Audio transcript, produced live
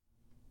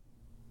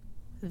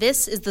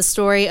This is the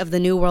story of the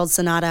New World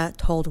Sonata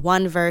told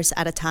one verse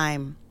at a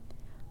time.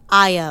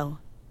 IO,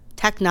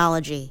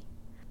 technology.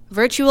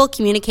 Virtual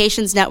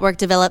Communications Network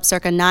developed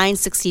circa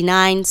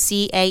 969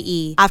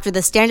 CAE after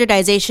the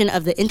standardization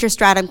of the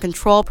Interstratum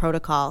Control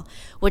Protocol,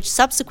 which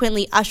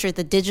subsequently ushered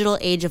the digital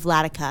age of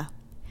Latica.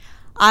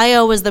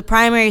 IO was the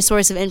primary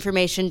source of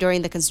information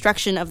during the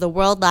construction of the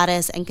World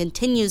Lattice and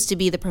continues to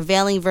be the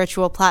prevailing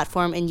virtual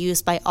platform in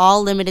use by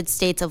all limited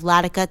states of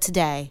Latica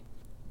today.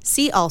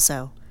 See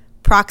also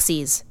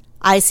proxies,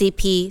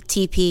 ICP,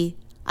 TP,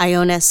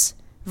 Ionis,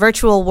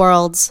 virtual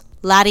worlds,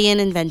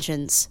 Latian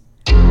inventions.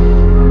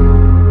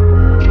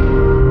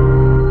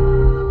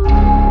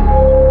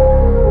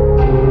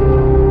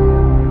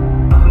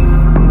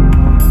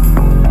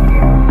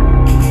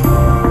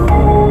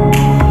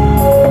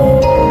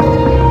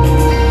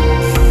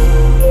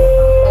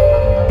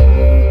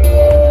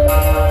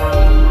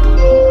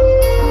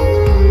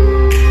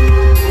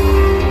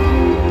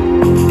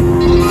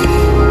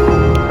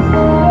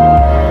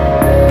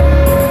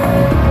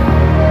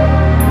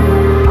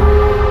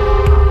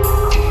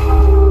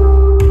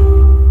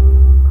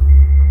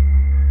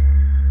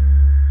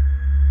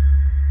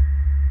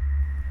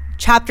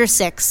 Chapter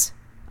 6,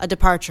 A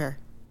Departure.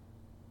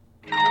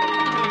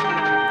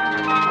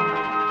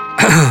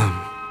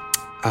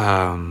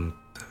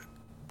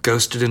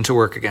 Ghosted into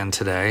work again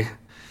today.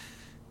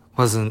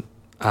 Wasn't,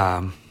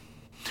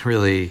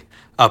 really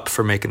up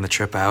for making the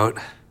trip out.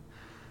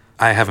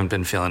 I haven't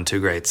been feeling too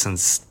great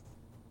since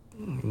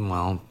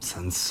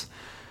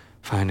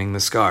finding the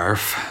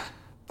scarf.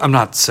 I'm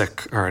not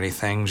sick or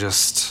anything,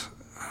 just,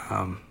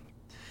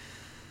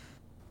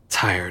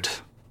 tired,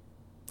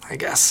 I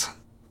guess.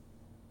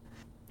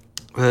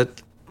 The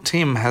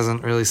team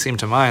hasn't really seemed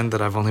to mind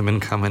that I've only been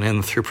coming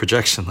in through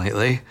projection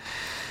lately.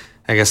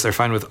 I guess they're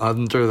fine with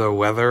under the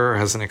weather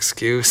as an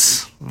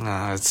excuse.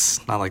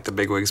 It's not like the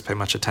bigwigs pay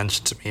much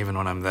attention to me even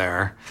when I'm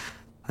there.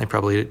 They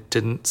probably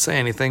didn't say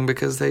anything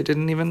because they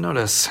didn't even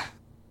notice.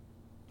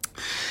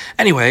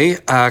 Anyway,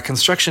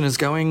 construction is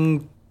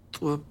going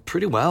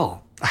pretty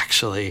well,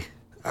 actually.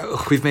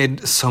 We've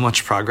made so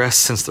much progress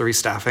since the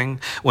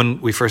restaffing. When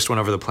we first went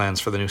over the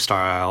plans for the new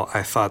Star Isle,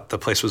 I thought the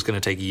place was going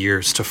to take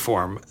years to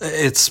form.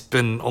 It's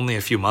been only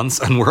a few months,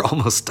 and we're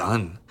almost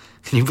done.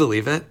 Can you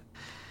believe it?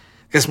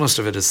 I guess most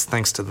of it is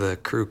thanks to the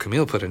crew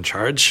Camille put in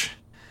charge.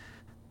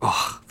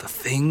 Oh, the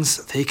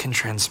things they can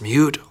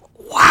transmute.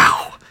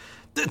 Wow.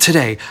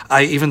 Today,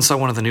 I even saw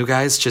one of the new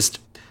guys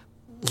just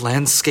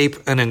landscape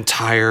an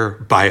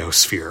entire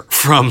biosphere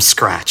from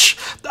scratch.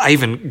 I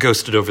even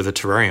ghosted over the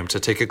terrarium to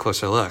take a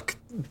closer look.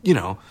 You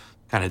know,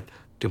 kind of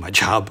do my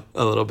job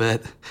a little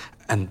bit.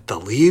 And the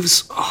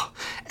leaves,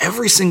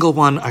 every single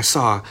one I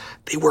saw,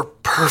 they were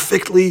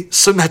perfectly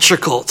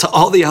symmetrical to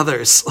all the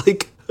others.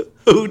 Like,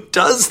 who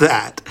does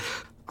that?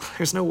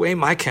 There's no way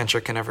my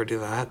Cantrip can ever do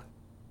that.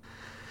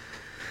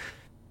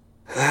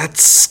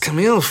 That's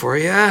Camille for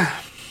you.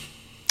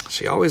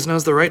 She always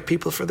knows the right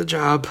people for the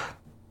job.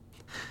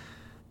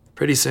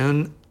 Pretty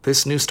soon,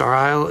 this new Star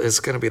Isle is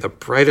going to be the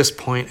brightest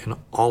point in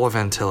all of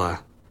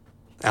Antilla.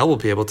 El will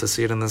be able to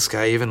see it in the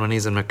sky even when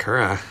he's in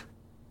Makura.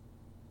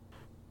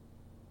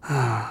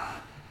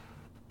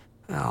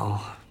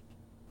 El.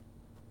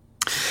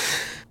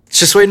 It's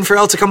just waiting for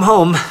El to come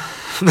home.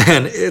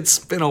 Man, it's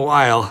been a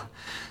while.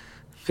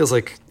 Feels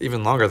like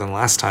even longer than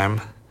last time.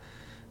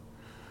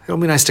 It'll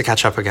be nice to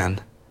catch up again.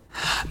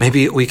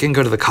 Maybe we can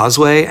go to the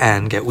causeway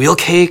and get wheel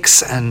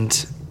cakes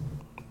and...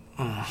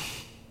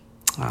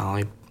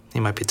 Well, he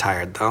might be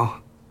tired, though.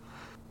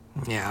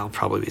 Yeah, I'll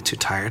probably be too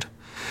tired.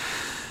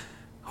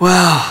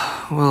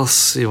 Well, we'll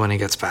see when he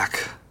gets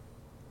back.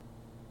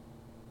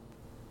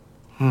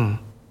 I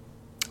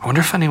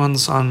wonder if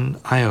anyone's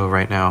on IO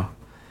right now.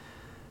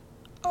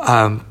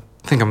 I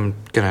think I'm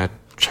gonna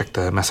check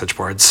the message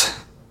boards.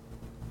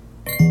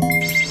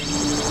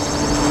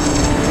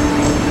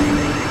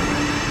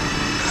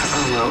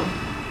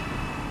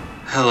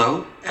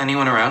 Hello?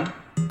 Anyone around?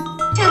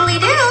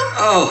 Toodly-doo!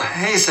 Oh,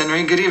 hey,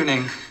 Senri, good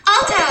evening.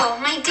 Alto,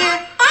 my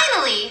dear,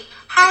 finally!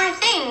 How are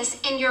things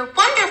in your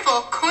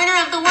wonderful corner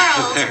of the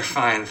world? They're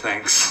fine,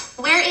 thanks.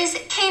 Where is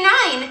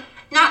K9?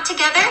 Not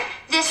together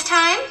this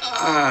time?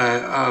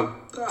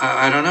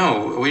 I don't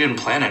know. We didn't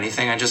plan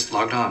anything. I just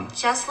logged on.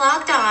 Just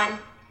logged on.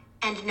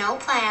 And no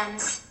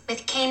plans.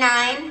 With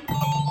K9?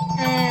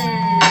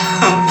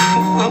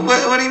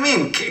 What do you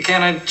mean?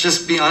 Can't I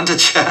just be on to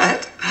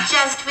chat?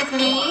 Just with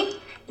me?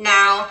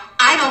 Now,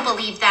 I don't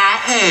believe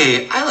that.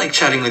 Hey, I like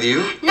chatting with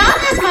you.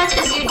 Not as much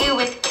as you do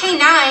with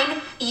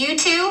K9. You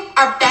two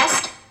are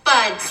best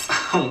buds.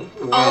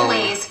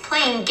 Always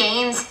playing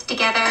games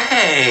together.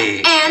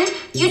 Hey. And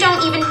you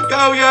don't even... Yo,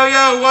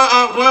 what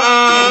up?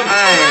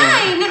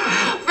 K9!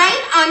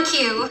 Right on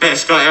cue.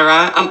 Best got it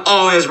right. I'm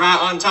always right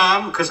on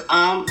time because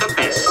I'm the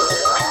best.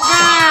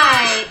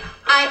 Right.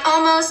 I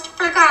almost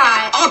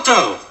forgot.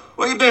 Otto,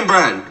 where you been,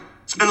 Brian?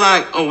 It's been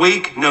like a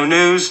week, no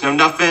news, no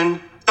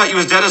nothing. Thought you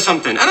was dead or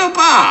something. At a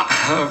bar.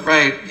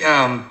 Right.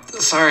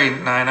 Sorry,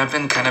 Nine. I've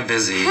been kind of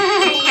busy.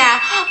 Yeah.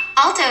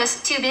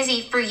 Alto's too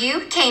busy for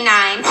you,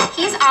 K9.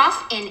 He's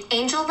off in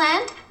Angel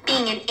Land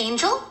being an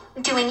angel,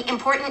 doing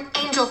important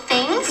angel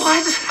things.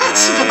 What?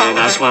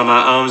 That's why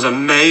my arm's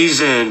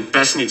amazing.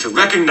 Destiny to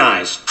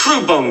recognize.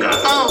 True bonga.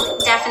 Oh,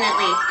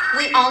 definitely.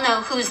 We all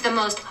know who's the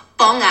most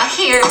bonga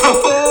here.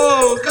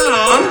 Oh, go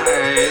on.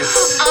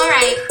 Nice. All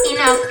right,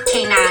 enough,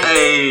 K9.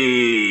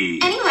 Hey.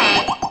 Anyway,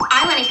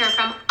 I want to hear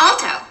from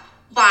Alto.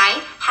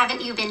 Why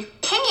haven't you been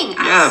pinging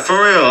us? Yeah, for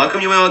real. How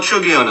come you went all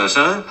chuggy on us,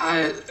 huh?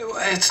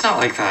 It's not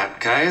like that,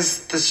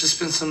 guys. There's just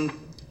been some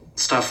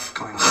stuff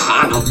going on.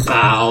 I don't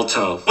buy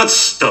Alto. What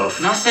stuff?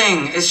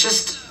 Nothing. It's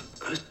just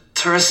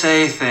Terrace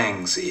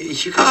things.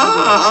 You guys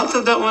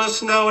Alto don't want us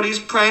to know what he's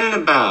praying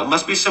about.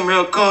 Must be some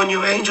real cool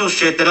new angel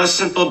shit that us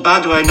simple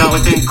Badway not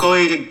within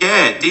koi to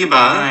get, Diba.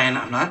 Fine.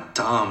 I'm not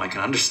dumb. I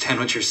can understand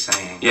what you're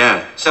saying.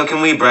 Yeah, so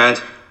can we,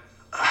 Brad.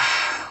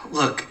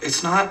 Look,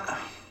 it's not...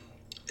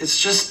 It's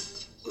just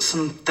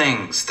some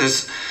things.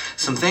 There's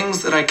some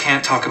things that I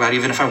can't talk about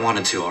even if I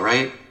wanted to, all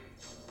right?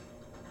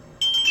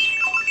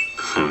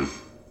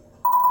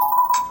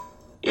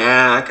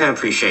 Yeah, I can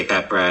appreciate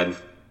that, Brad.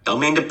 Don't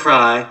mean to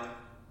pry,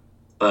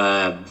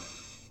 but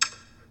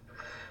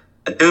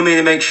I do mean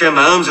to make sure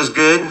my arms is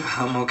good.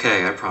 I'm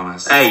okay, I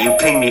promise. Hey, you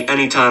ping me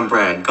anytime,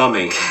 Brad. Got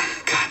me.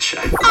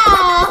 Gotcha.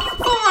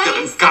 Aw,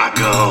 boys. God,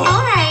 go.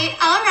 All right.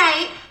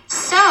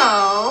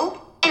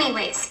 So,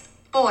 anyways,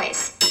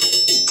 boys,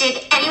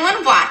 did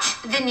anyone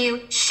watch the new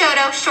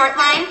Shoto short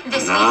line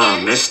this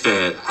weekend? Missed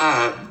it.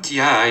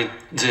 Yeah, I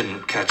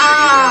didn't catch it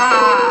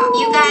either.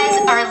 You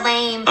guys are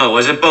lame. Oh,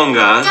 was it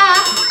Bonga?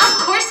 Of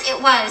course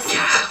it was.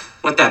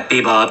 What that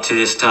Beba up to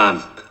this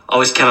time?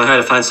 Always count on her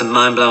to find some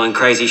mind-blowing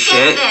crazy Get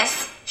shit.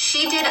 this.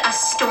 She did a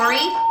story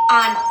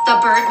on the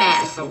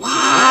Birdman.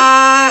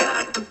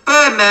 What? The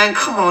Birdman?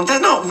 Come on, they're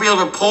not real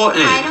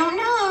reporting. I don't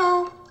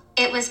know.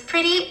 It was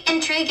pretty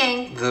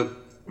intriguing. The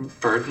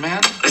Birdman?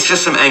 It's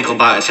just some ankle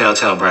biter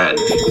telltale, Brad.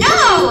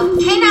 No!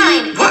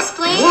 K9, What?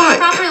 explain What?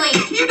 properly.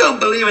 You don't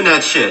believe in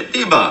that shit,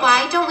 Diba.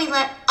 Why don't we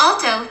let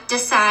Alto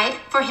decide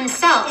for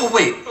himself? Oh,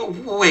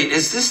 wait,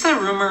 is this that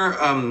rumor,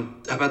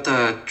 about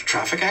the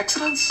traffic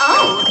accidents?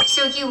 Oh,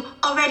 so you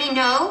already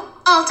know,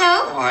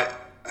 Alto? Well,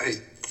 I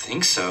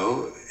think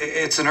so.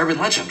 It's an urban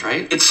legend,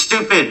 right? It's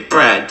stupid,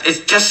 Brad. It's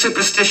just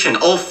superstition,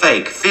 all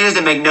fake. Fears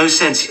that make no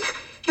sense.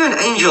 You're an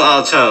angel,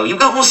 Alto. You've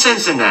got more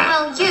sense than that.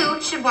 Well,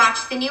 you should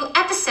watch the new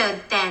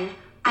episode then.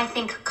 I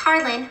think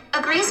Carlin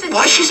agrees with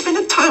Why you. she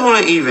spending time on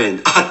it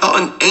even? I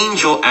thought an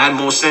angel had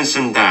more sense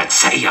than that.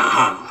 Say ya,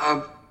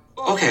 huh?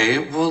 Okay,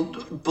 well,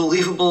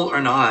 believable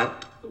or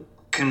not,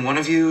 can one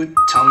of you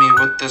tell me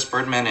what this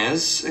Birdman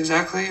is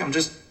exactly? I'm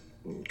just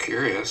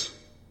curious.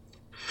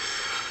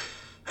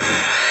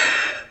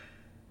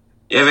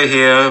 You ever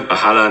hear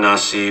Bahala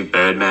Nasi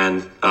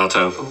Birdman,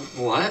 Alto?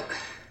 What?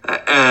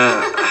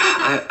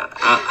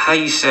 How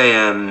you say,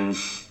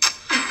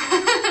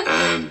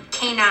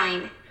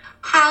 K9,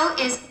 how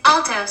is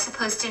Alto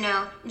supposed to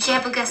know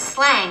Jabuga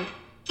slang?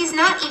 He's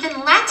not even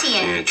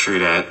Latian. Yeah, true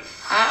that.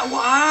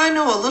 Well, I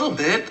know a little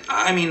bit.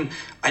 I mean,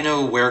 I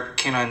know where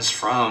K9's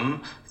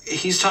from.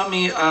 He's taught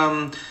me,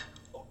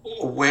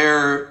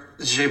 where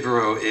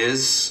Jeburo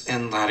is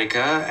in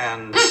Latika,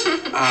 and,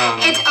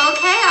 It's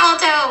okay,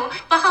 Alto.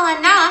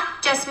 Bahala na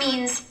just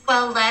means,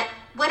 well, let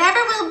whatever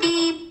will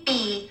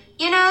be,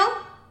 you know?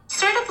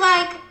 Sort of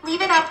like,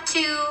 leave it up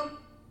to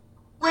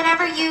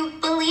whatever you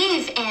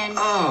believe in.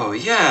 Oh,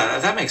 yeah,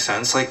 that makes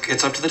sense. Like,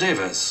 it's up to the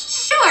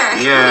Devas. Sure.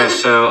 Yeah,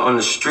 so on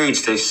the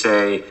streets they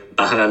say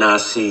Bahala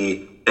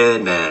Nasi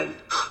Birdman.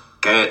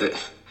 Okay?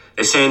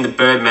 They're saying the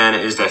Birdman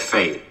is their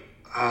fate.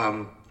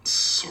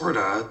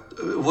 Sorta.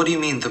 What do you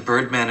mean the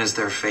Birdman is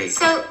their fate?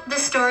 So the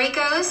story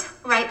goes,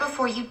 right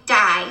before you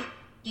die,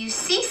 you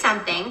see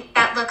something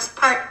that looks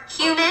part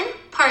human,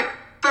 part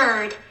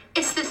bird.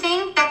 It's the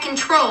thing that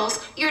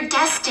controls your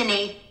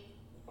destiny.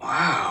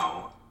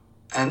 Wow.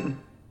 And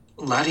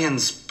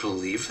Latians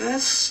believe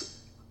this?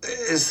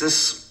 Is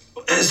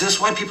this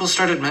why people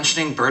started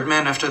mentioning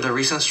Birdman after the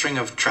recent string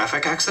of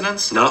traffic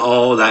accidents? Not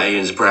all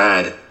Latians,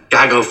 Brad.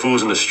 Gago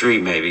fools on the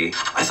street, maybe.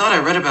 I thought I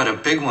read about a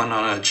big one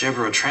on a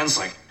Jeburo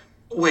Translate.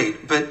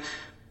 Wait, but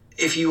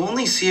if you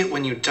only see it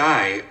when you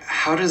die,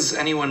 how does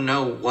anyone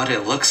know what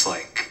it looks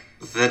like?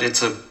 That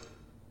it's a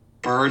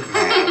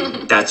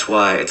Birdman? That's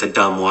why it's a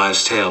dumb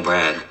wives' tale,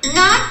 Brad.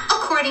 Not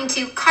according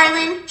to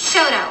Carlin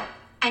Shoto.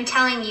 I'm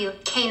telling you,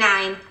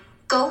 K9,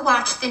 go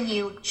watch the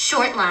new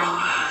short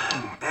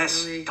line.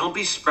 Bess, don't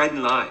be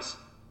spreading lies.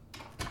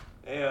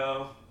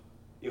 Heyo.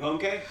 You home,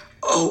 Kay?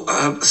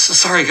 Oh,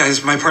 sorry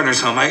guys, my partner's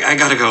home. I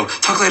gotta go.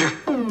 Talk later.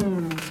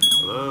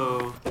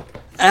 Hello.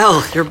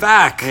 Elle, you're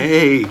back.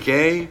 Hey,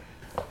 Kay.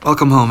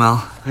 Welcome home, Elle.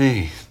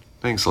 Hey,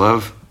 thanks,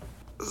 love.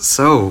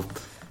 So,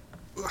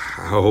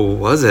 how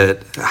was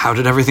it? How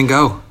did everything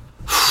go?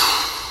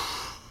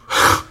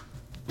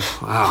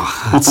 Wow,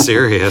 that's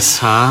serious,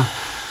 huh?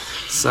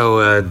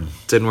 So,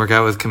 didn't work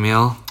out with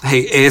Camille?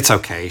 Hey, it's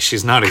okay.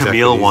 She's not exactly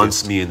Camille the wants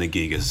easiest- me in the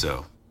Giga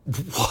Zoo.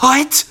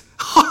 What?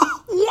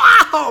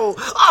 Wow!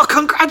 Oh,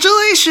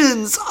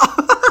 congratulations!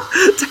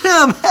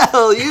 Damn,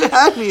 hell, you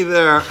had me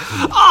there.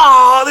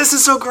 Oh, this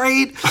is so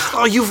great.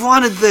 Oh, you've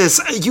wanted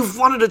this. You've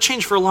wanted a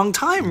change for a long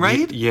time,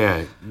 right?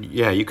 Yeah,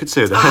 you could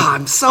say that. Ah,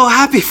 I'm so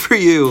happy for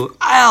you.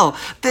 Al,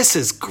 this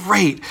is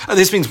great.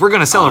 This means we're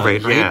going to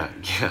celebrate, right?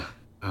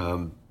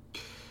 Yeah.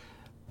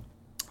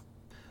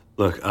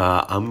 Look,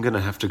 I'm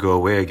gonna have to go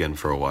away again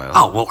for a while.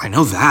 Oh, well, I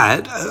know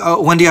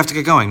that. When do you have to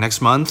get going? Next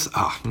month?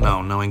 Oh,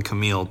 no, knowing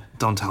Camille,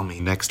 don't tell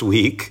me. Next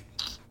week?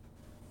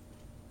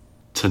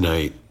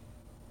 Tonight.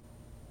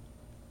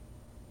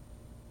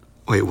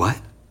 Wait,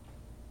 what?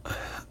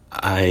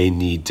 I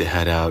need to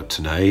head out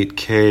tonight,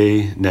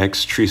 Kay.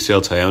 Next tree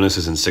sale to Ionis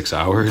is in 6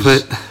 hours.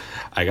 But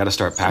I gotta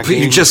start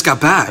packing. you just got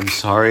back. I'm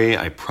sorry,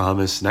 I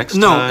promise next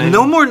time.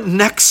 No more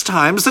next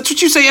times. That's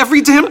what you say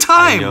every damn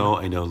time.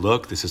 I know.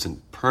 Look, this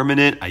isn't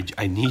permanent.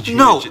 I need you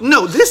No,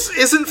 to... this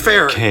isn't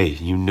fair. Kay,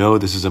 you know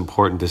this is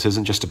important. This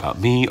isn't just about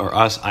me or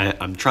us.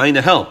 I'm trying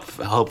to help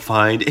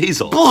find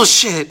Hazel.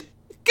 Bullshit.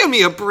 Give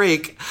me a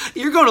break.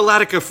 You're going to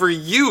Latica for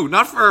you,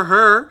 not for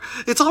her.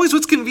 It's always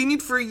what's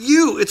convenient for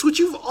you. It's what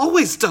you've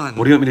always done.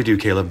 What do you want me to do,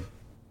 Caleb?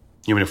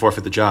 You want me to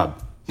forfeit the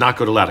job? Not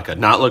go to Latica?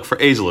 Not look for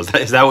Hazel?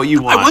 Is that what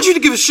you want? I want you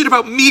to give a shit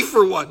about me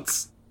for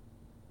once.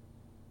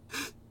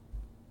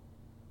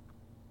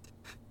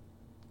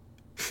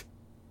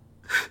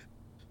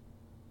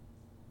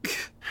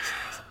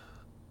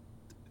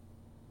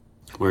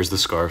 Where's the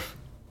scarf?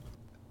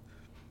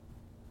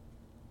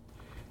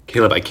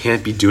 Caleb, I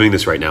can't be doing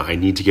this right now. I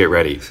need to get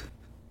ready.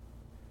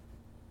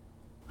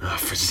 Oh,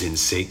 for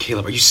Zin's sake,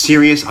 Caleb, are you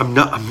serious? I'm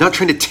not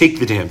trying to take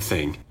the damn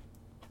thing.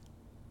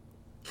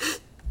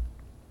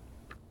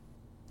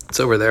 It's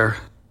over there.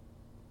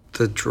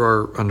 The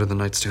drawer under the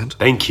nightstand.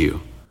 Thank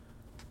you.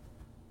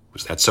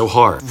 Was that so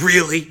hard?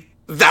 Really?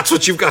 That's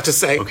what you've got to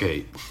say?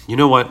 Okay, you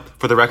know what?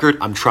 For the record,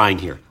 I'm trying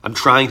here. I'm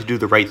trying to do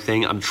the right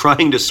thing. I'm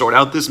trying to sort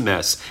out this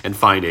mess and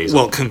find Hazel.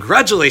 Well,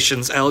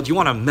 congratulations, Elle. Do you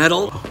want a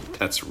medal? Oh,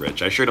 that's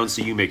rich. I sure don't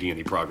see you making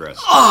any progress.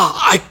 Oh,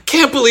 I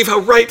can't believe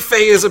how right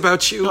Faye is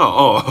about you.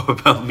 Oh,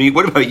 about me?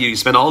 What about you? You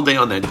spend all day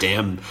on that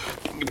damn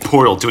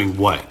portal doing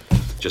what?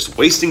 Just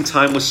wasting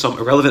time with some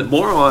irrelevant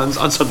morons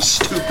on some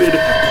stupid,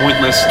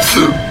 pointless...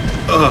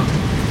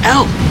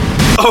 Elle!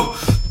 Oh!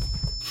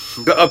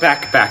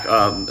 Back.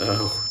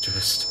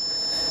 Just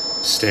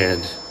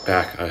stand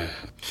back. I'm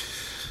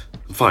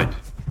fine.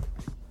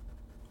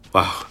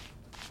 Wow.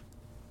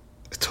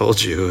 I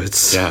told you,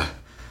 it's... Yeah.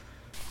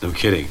 No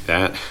kidding.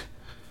 That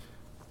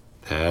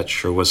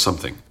sure was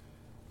something.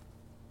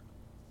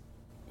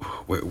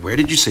 Where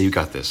did you say you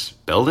got this?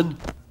 Belden?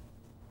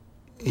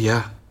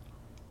 Yeah.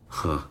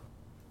 Huh.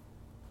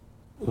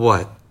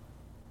 What?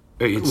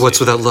 What's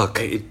with that look?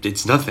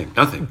 It's nothing.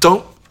 Nothing.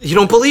 You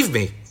don't believe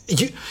me.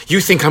 You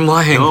think I'm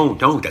lying.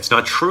 No, that's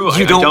not true.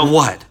 You don't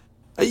what?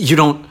 You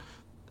don't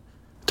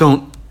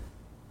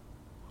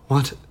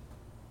what?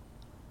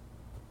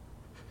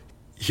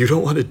 You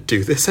don't want to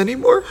do this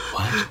anymore?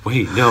 What?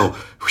 Wait, no.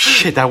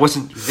 Shit, that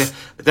wasn't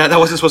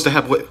supposed to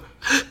happen. What?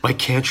 My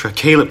Kantra.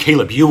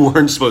 Caleb, you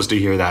weren't supposed to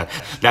hear that.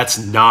 That's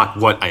not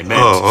what I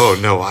meant. Oh,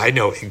 no, I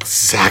know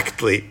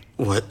exactly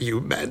what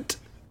you meant.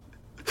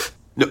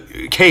 No,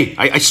 Kay,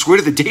 I swear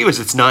to the Davis,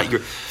 it's not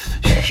you're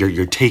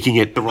taking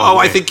it the wrong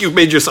way. I think you've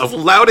made yourself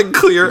loud and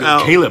clear,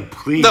 Al. Caleb,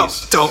 please. No,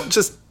 don't.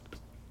 Just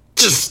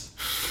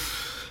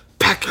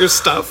pack your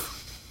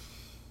stuff.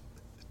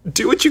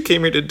 Do what you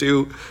came here to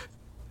do,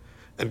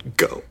 and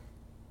go.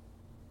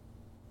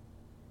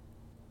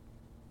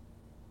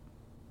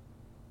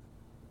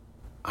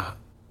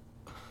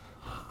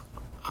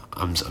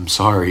 I'm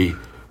sorry.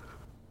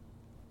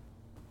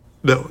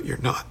 No, you're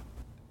not.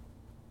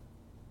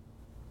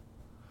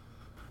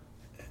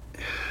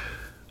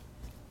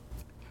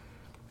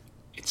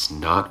 It's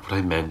not what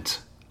I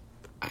meant.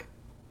 I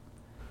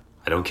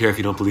don't care if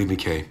you don't believe me,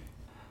 Kay.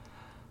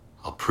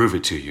 I'll prove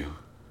it to you.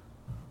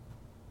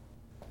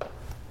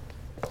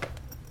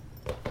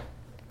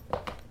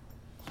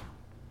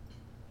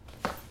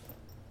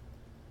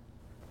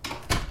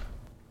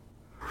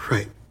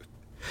 Right.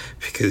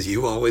 Because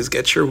you always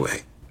get your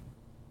way.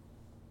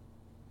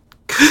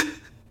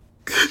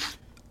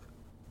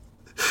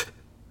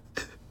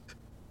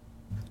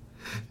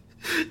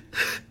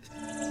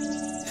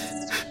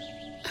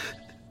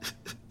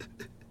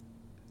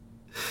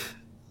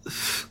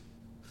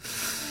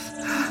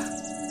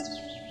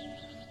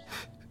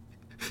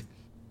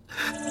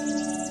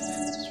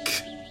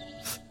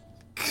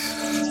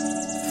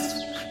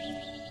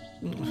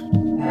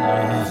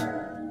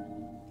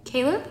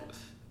 Caleb,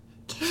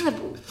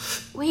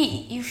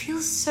 wait, you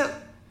feel so...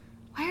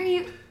 Why are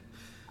you...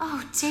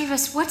 Oh,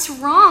 Davis, what's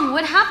wrong?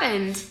 What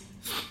happened?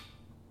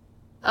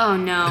 Oh,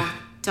 no.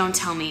 Don't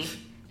tell me.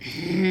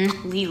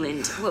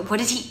 Leland, what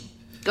did he...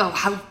 Oh,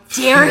 how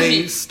dare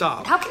he? Faye,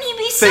 stop. How can he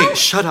be so... Faye,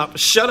 shut up.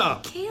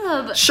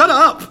 Caleb. Shut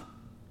up!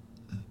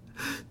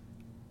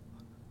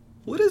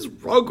 What is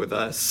wrong with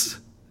us?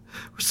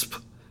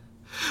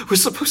 We're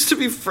supposed to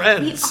be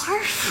friends. We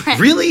are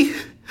friends. Really?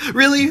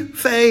 Really,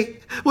 Faye?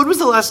 When was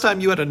the last time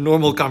you had a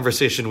normal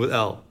conversation with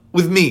Elle?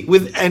 With me?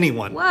 With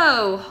anyone?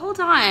 Whoa, hold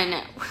on.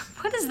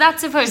 What is that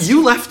supposed to...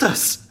 You left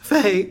us.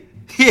 Faye.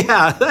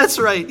 Yeah, that's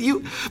right.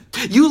 You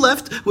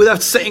left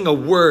without saying a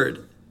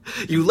word.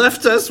 You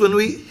left us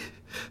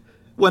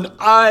when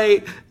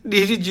I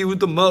needed you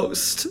the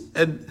most.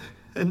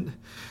 And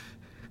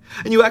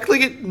you act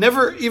like it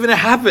never even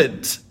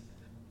happened.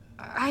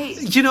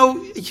 You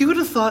know, you would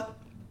have thought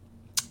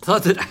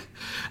that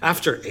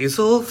after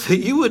Azel, that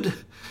you would...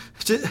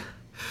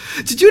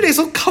 Did you and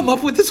Azel come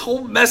up with this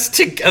whole mess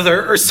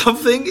together or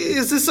something?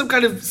 Is this some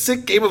kind of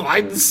sick game of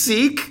hide and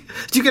seek?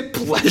 Do you get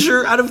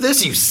pleasure out of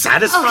this? Are you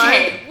satisfied?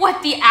 Okay,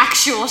 what the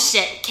actual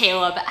shit,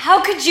 Caleb?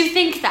 How could you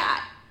think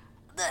that?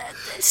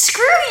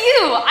 Screw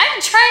you!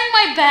 I'm trying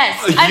my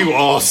best. You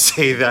all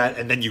say that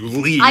and then you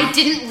leave. I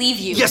didn't leave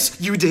you.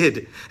 Yes, you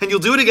did. And you'll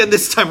do it again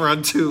this time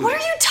around, too.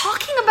 What are you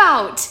talking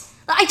about?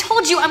 I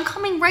told you I'm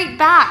coming right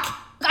back.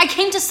 I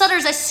came to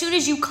Sutter's as soon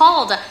as you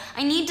called.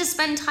 I need to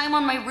spend time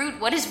on my route.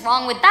 What is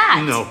wrong with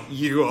that? No,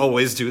 you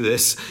always do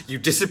this. You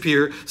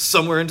disappear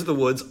somewhere into the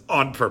woods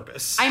on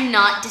purpose. I'm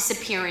not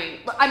disappearing.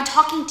 I'm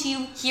talking to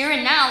you here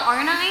and now,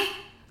 aren't I?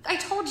 I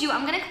told you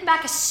I'm gonna come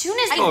back as soon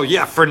as I... Oh,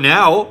 yeah, for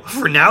now.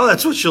 For now,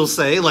 that's what she'll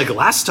say. Like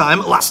last time.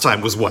 Last time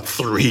was, what,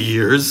 3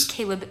 years?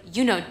 Caleb,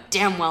 you know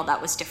damn well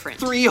that was different.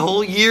 3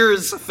 whole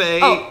years,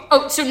 Faye.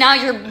 Oh, so now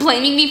you're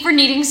blaming me for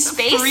needing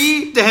space?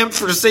 3 damn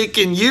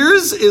forsaken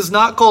years is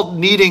not called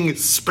needing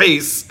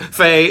space,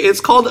 Faye.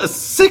 It's called a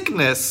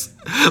sickness.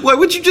 Why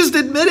would you just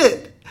admit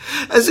it?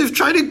 As if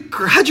trying to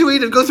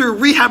graduate and go through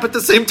rehab at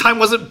the same time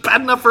wasn't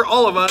bad enough for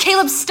all of us.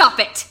 Caleb,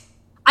 stop it.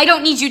 I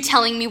don't need you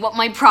telling me what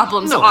my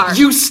problems are. No,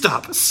 you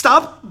stop.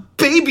 Stop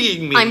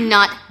babying me. I'm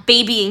not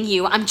babying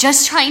you. I'm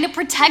just trying to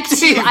protect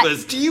you.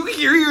 Davis, do you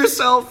hear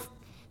yourself?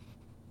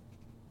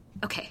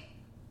 Okay,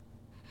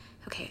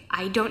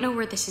 I don't know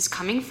where this is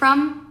coming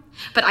from,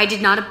 but I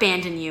did not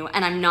abandon you,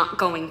 and I'm not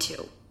going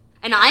to.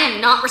 And I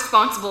am not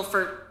responsible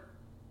for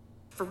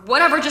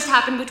whatever just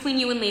happened between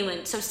you and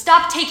Leland, so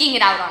stop taking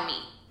it out on me.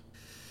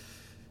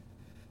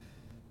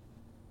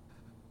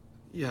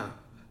 Yeah,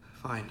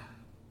 fine.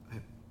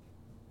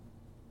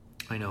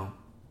 I know.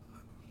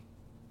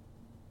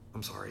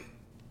 I'm sorry.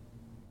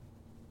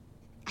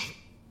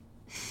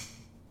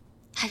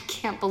 I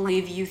can't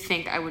believe you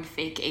think I would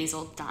fake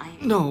Azel dying.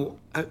 No,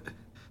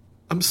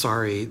 I'm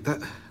sorry.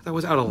 That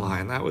was out of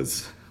line. That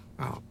was...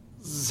 Oh,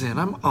 Zin,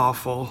 I'm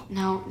awful.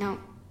 No.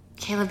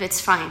 Caleb, it's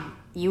fine.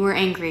 You were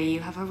angry. You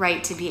have a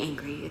right to be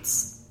angry.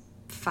 It's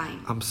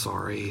fine. I'm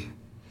sorry.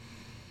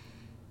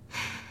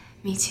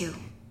 Me too.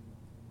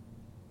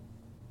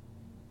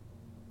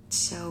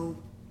 So...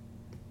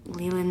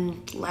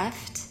 Leland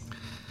left?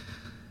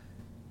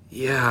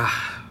 Yeah.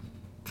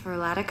 For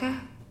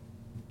Latica?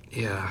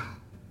 Yeah.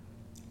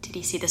 Did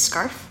he see the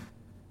scarf?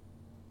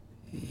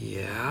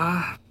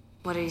 Yeah.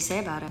 What did he say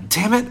about it?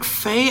 Damn it,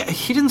 Faye,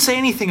 he didn't say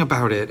anything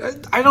about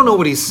it. I don't know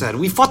what he said.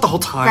 We fought the whole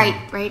time.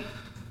 Right.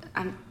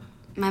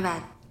 My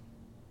bad.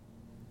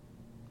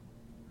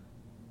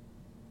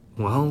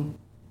 Well,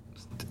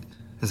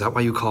 is that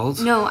why you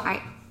called? No,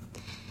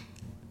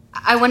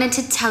 I wanted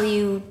to tell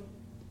you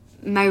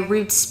my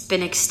route's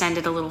been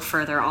extended a little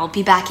further. I'll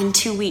be back in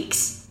 2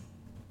 weeks.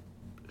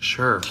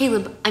 Sure.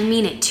 Caleb, I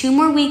mean it. 2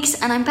 more weeks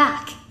and I'm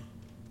back.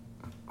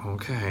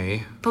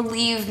 Okay.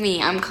 Believe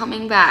me, I'm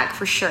coming back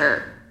for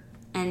sure.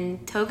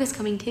 And Toga's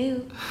coming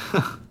too.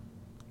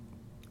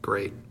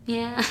 Great.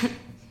 Yeah,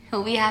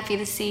 he'll be happy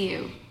to see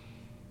you.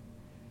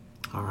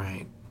 All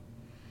right.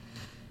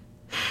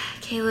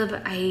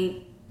 Caleb,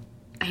 I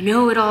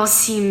know it all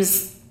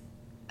seems...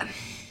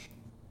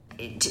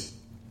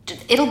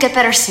 It'll get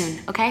better soon,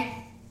 okay?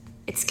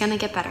 It's gonna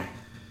get better.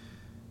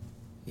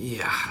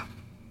 Yeah.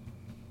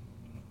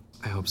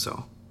 I hope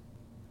so.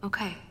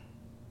 Okay.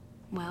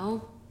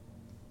 Well,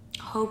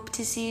 hope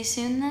to see you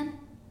soon then?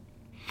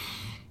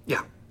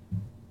 Yeah.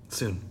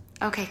 Soon.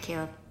 Okay,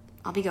 Caleb.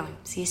 I'll be going.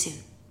 See you soon.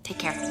 Take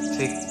care.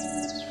 Take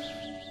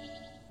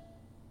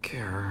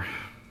care.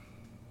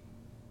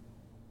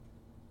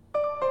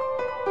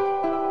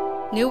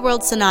 New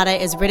World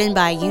Sonata is written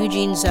by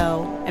Eugene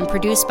Zhou and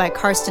produced by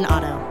Karsten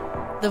Otto.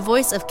 The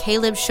voice of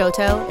Caleb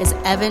Shoto is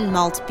Evan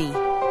Maltby.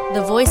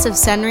 The voice of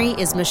Senri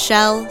is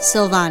Michelle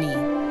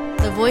Silvani.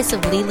 The voice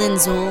of Leland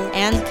Zul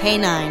and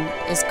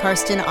K9 is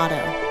Karsten Otto.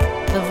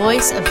 The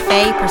voice of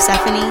Faye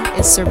Persephone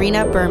is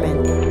Serena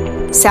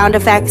Berman. Sound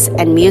effects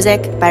and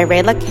music by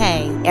Rayla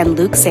Kay and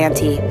Luke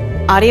Santi.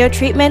 Audio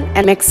treatment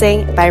and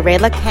mixing by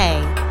Rayla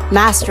Kay.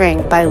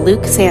 Mastering by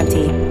Luke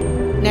Santi.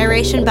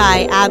 Narration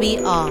by Abby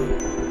Aw.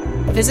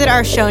 Visit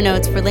our show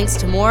notes for links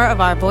to more of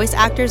our voice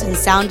actors and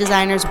sound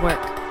designers' work.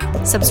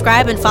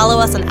 Subscribe and follow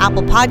us on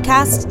Apple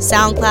Podcasts,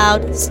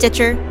 SoundCloud,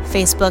 Stitcher,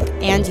 Facebook,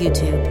 and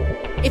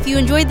YouTube. If you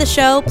enjoyed the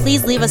show,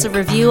 please leave us a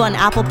review on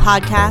Apple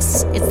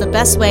Podcasts. It's the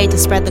best way to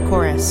spread the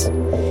chorus.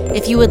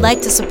 If you would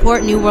like to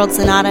support New World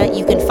Sonata,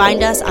 you can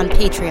find us on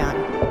Patreon.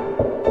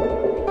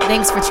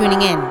 Thanks for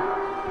tuning in.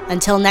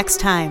 Until next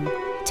time,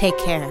 take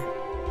care.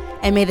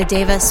 And may the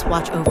Davis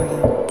watch over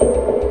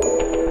you.